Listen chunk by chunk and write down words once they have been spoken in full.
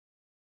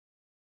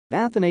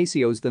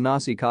Athanasios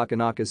Thanasi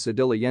Kokkinakis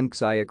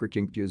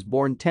Sadilayenksayakrichinkjus,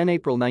 born 10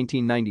 April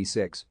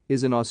 1996,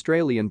 is an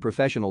Australian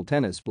professional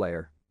tennis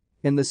player.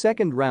 In the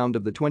second round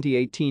of the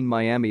 2018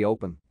 Miami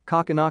Open,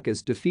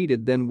 Kokkinakis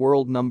defeated then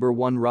world number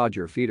 1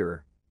 Roger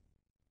Federer.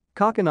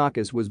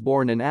 Kokkinakis was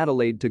born in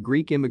Adelaide to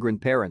Greek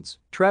immigrant parents,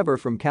 Trevor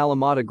from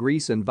Kalamata,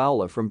 Greece and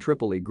Vaula from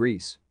Tripoli,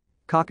 Greece.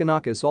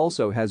 Kokkinakis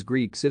also has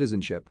Greek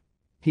citizenship.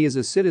 He is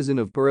a citizen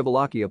of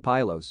Perivalakia,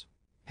 Pylos.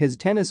 His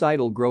tennis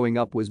idol growing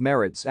up was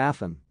Marat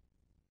Safin.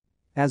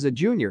 As a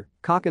junior,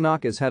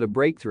 Kokkinakis had a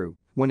breakthrough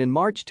when in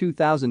March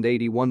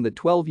 2008 he won the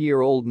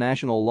 12-year-old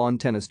national lawn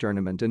tennis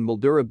tournament in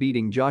Mildura,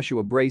 beating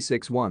Joshua Bray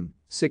 6-1,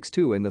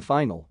 6-2 in the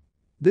final.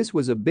 This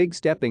was a big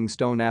stepping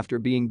stone after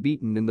being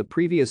beaten in the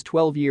previous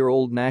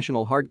 12-year-old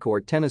national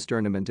hardcourt tennis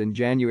tournament in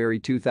January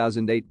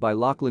 2008 by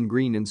Lachlan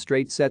Green in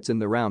straight sets in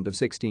the round of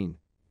 16.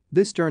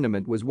 This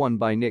tournament was won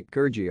by Nick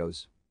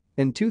Kyrgios.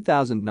 In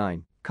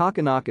 2009,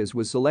 Kokkinakis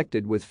was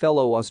selected with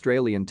fellow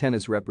Australian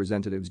tennis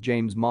representatives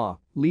James Ma,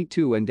 Lee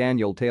Tu and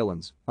Daniel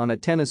Talens on a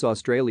Tennis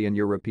Australian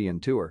European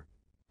tour.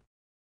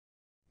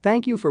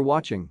 Thank you for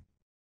watching.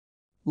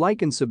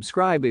 Like and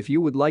subscribe if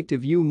you would like to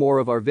view more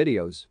of our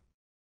videos.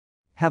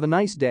 Have a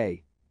nice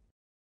day.